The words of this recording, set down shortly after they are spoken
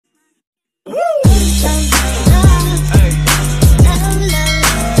We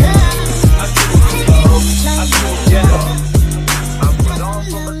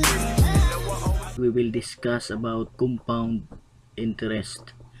will discuss about compound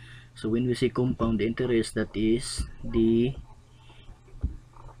interest. So when we say compound interest, that is the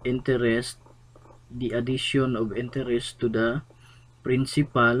interest, the addition of interest to the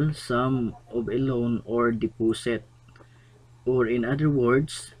principal sum of a loan or deposit, or in other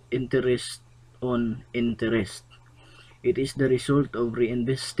words, interest on interest. It is the result of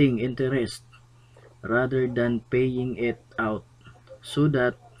reinvesting interest rather than paying it out, so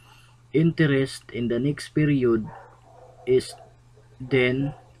that interest in the next period is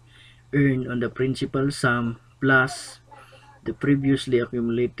then earned on the principal sum plus the previously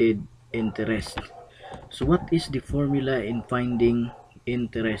accumulated interest. So what is the formula in finding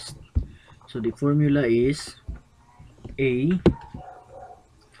interest? So the formula is A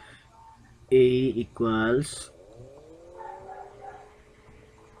equals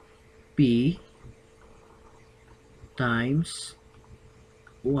P times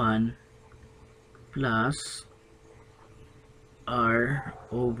 1 plus R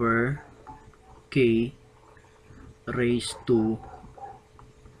over K raised to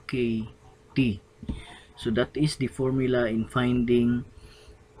KT. So that is the formula in finding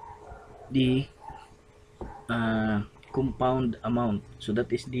the compound amount. So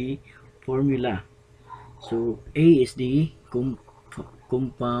that is the formula. So A is the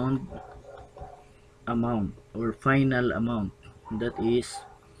compound amount or final amount. That is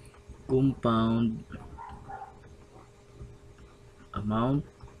compound amount,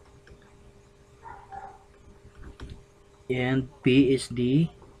 and P is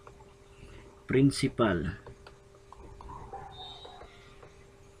the principal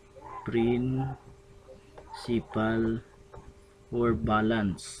or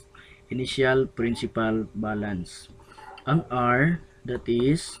balance, initial principal balance. Ang R, that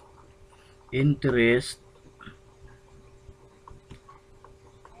is interest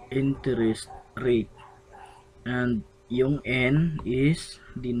rate, and yung N is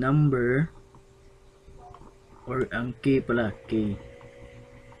the number, or ang K pala,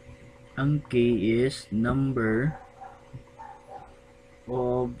 ang K is number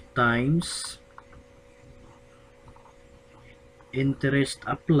of times interest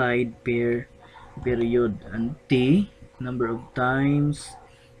applied per period, and T, number of times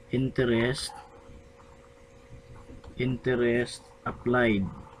interest applied,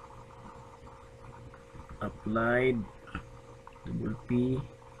 double P,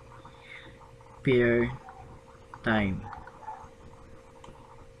 per time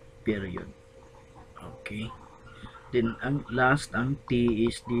period. Okay, then ang last, ang T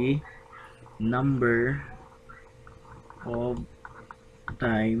is the number of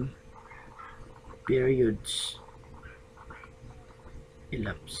time periods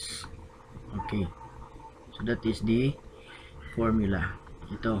elapsed. Okay, so that is the formula.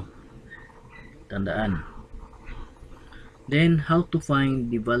 Ito, tandaan. Then how to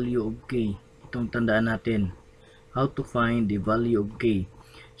find the value of K? Itong tandaan natin, how to find the value of K.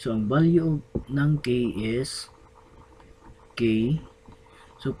 So ang value ng K is K.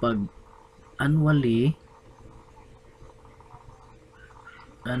 So pag annually,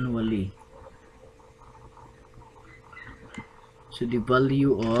 so the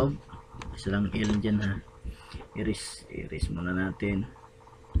value of, isa lang L dyan ha, erase muna natin,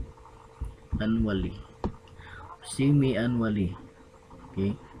 annually, semi-annually.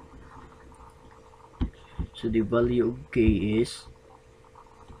 Okay, so the value of K is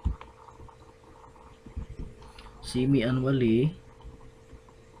semi-annually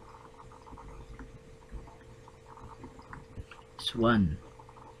is 1,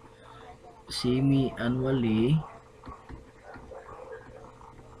 semi-annually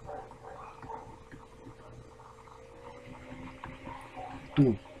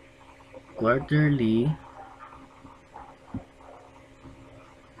 2, quarterly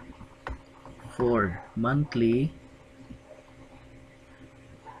 4, monthly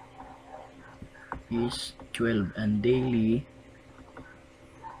is 12, and daily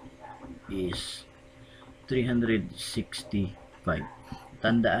is 365.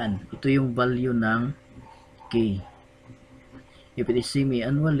 Tandaan, ito yung value ng K. If it is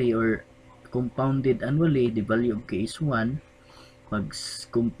semi-annually or compounded annually, the value of K is 1. Pag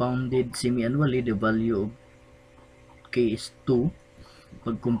compounded semi-annually, the value of K is 2.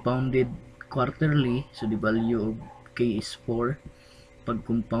 Pag compounded quarterly, so the value of K is 4. Pag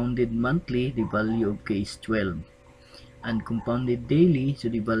compounded monthly, the value of K is 12. And compounded daily,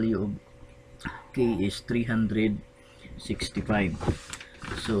 so the value of K is 365.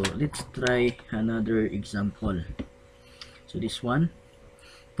 So let's try another example. So this one,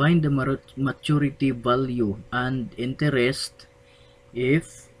 find the maturity value and interest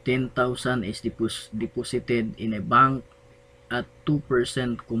if 10,000 is deposited in a bank at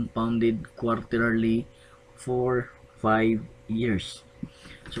 2% compounded quarterly for 5 years.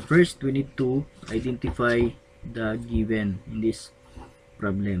 So first, we need to identify the given in this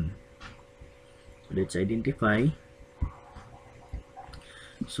problem. So let's identify.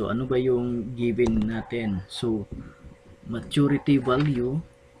 So ano ba yung given natin? So maturity value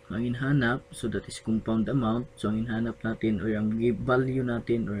ang hinhanap, so that is compound amount. So ang hinhanap natin or ang value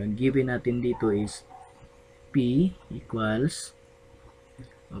natin or ang given natin dito is P equals,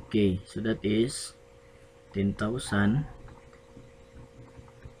 okay, so that is 10,000.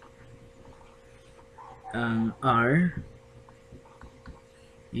 Ang R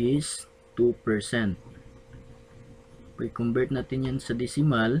is 2%. I-convert natin yan sa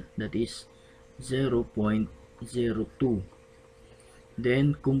decimal, that is 0.02.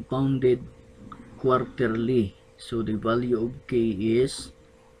 Then compounded quarterly, so the value of K is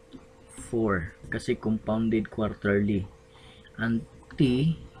 4 kasi compounded quarterly, and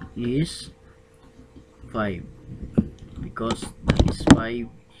T is 5 because that is 5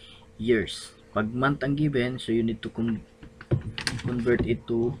 years. Pag month ang given, so you need to convert it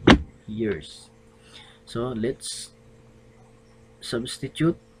to years. So let's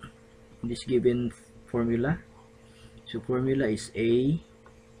substitute this given formula. So formula is A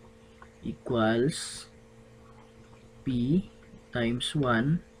equals P times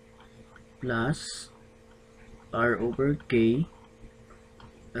 1 plus R over K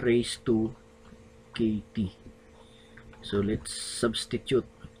raised to KT. So let's substitute.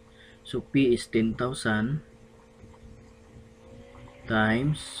 So P is 10,000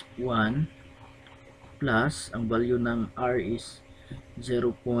 times 1 plus ang value ng R is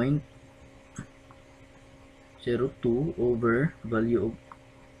 0.02 over value of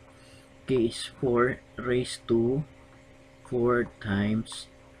K is 4 raised to 4 times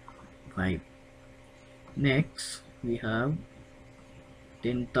 5. Next, we have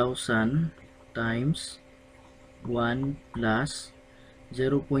 10,000 times 1 plus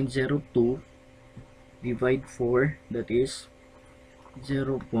 0.02 divide 4, that is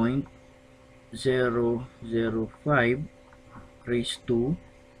 0.005 raised to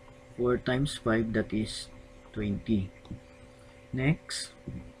 4 times 5, that is 20. Next,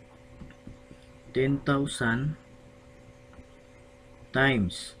 10,000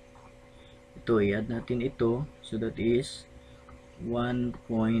 times, ito i-add natin ito, so that is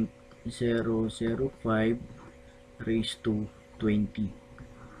 1.005 raised to 20.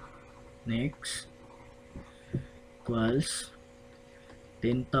 Next, equals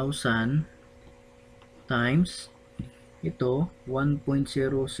 10,000 times ito 1.005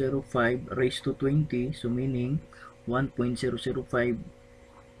 raised to 20, so meaning 1.005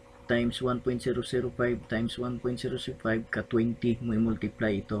 times 1.005 times 1.005 ka 20 mo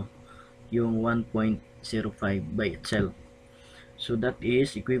i-multiply ito yung 1.05 by itself, so that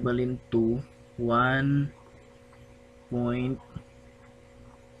is equivalent to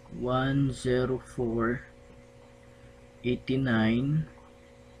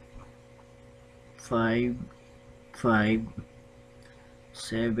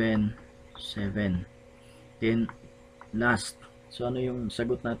Then last, so ano yung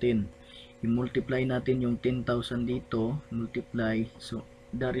sagot natin? I-multiply natin yung 10,000 dito, multiply, so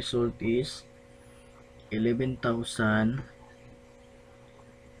the result is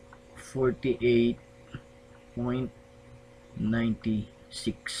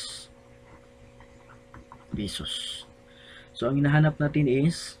 11,048.96 pesos. So ang hinahanap natin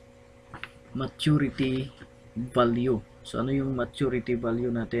is maturity value. So ano yung maturity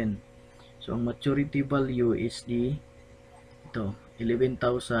value natin? So ang maturity value is ito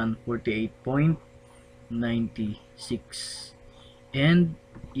 11,048.96. And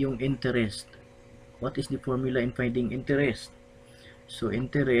yung interest, what is the formula in finding interest? So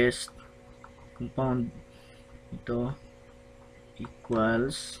interest compound ito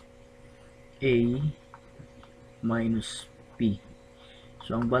equals A minus P.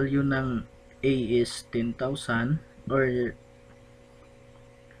 So ang value ng A is 10,000 or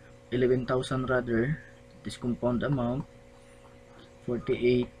 11,000 rather, this compound amount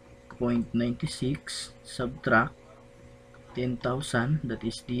 48.96, subtract 10,000, that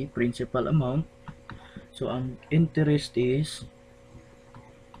is the principal amount. So ang interest is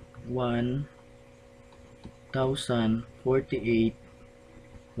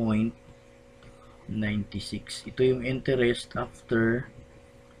 1,048.96. Ito yung interest after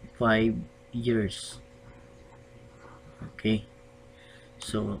 5 years. Okay.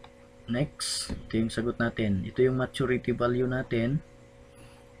 So, next, ito yung sagot natin. Ito yung maturity value natin.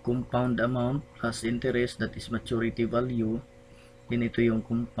 Compound amount plus interest, that is maturity value. Then ito yung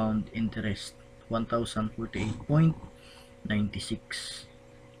compound interest, 1,048.96.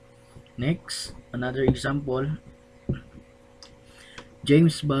 Next, another example.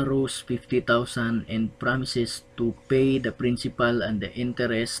 James borrows 50,000 and promises to pay the principal and the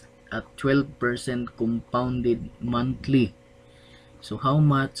interest at 12% compounded monthly. So how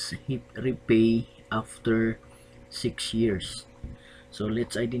much he repay after 6 years? So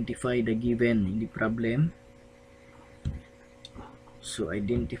let's identify the given in the problem. So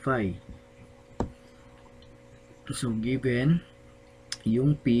identify. So given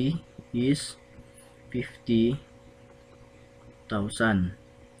yung P is 50,000.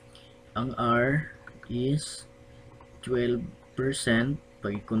 Ang R is 12%.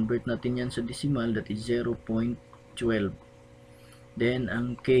 Pag i-convert natin yan sa decimal, that is 0.12. Then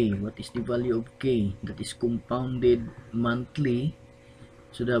ang K, what is the value of K? That is compounded monthly.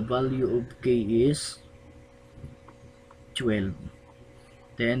 So the value of K is 12.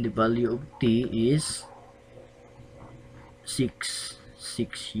 Then the value of T is 6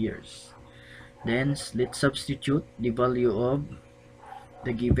 years. Then let's substitute the value of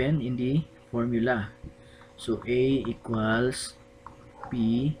the given in the formula. So A equals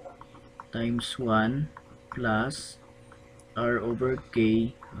P times 1 plus R over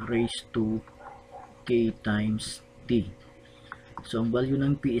K raised to K times T. So ang value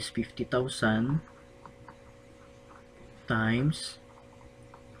ng P is 50,000 times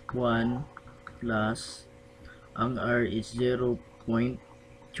 1 plus ang R is 0.12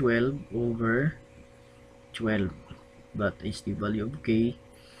 over 12, but is the value of K,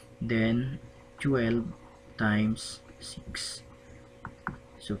 then 12 times 6.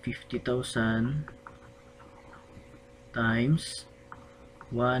 So 50,000 times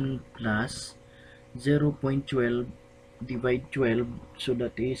 1 plus 0.12 divide 12, so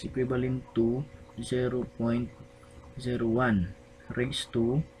that is equivalent to 0.01 raised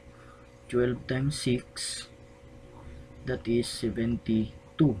to 12 times 6, that is 72.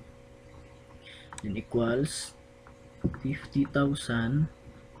 Then equals 50,000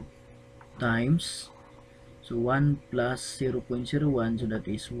 times, so 1 plus 0.01, so that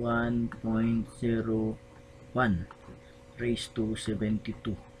is 1.01 raised to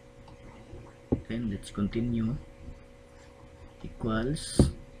 72. Then let's continue. Equals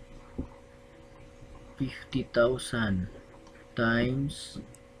 50,000 times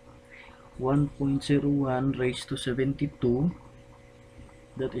 1.01 raised to 72,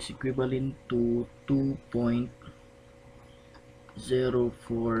 that is equivalent to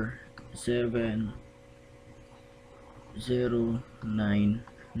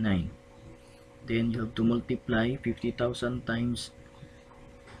 2.047,099. Then you have to multiply 50,000 times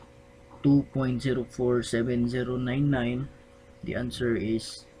 2.047,099. The answer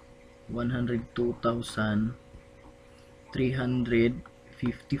is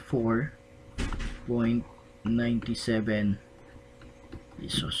 102,354.97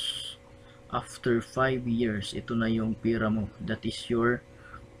 pesos. After 5 years, ito na yung pira mo. That is your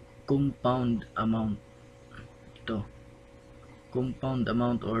compound amount. Ito, compound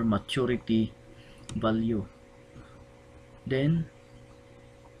amount or maturity value. Then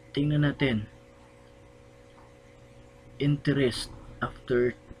tingnan natin interest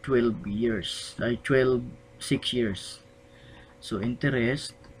after 12 years, ay 6 years. So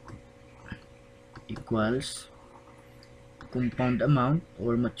interest equals compound amount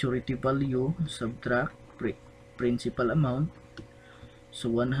or maturity value subtract principal amount. So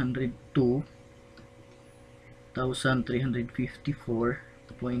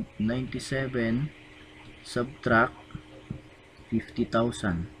 102,354.97 subtract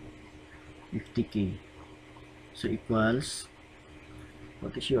 50,000, 50k. So equals,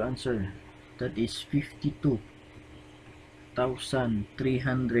 what is your answer? That is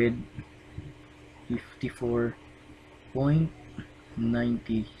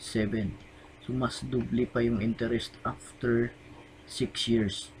 52,354.97. So mas doble pa yung interest after 6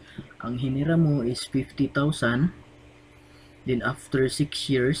 years. Ang hinira mo is 50,000, then after 6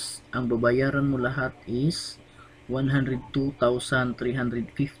 years ang babayaran mo lahat is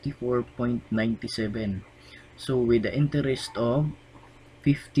 102,354.97. So with the interest of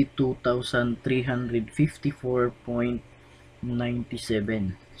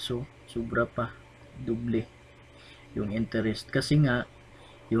 52,354.97, so sobra pa, doble yung interest, kasi nga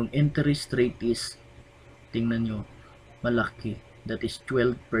yung interest rate is, tingnan nyo, malaki, that is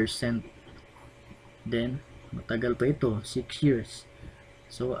 12%. Then matagal pa ito, 6 years.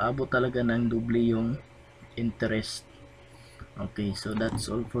 So abot talaga ng doble yung interest. Okay, so that's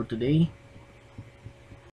all for today.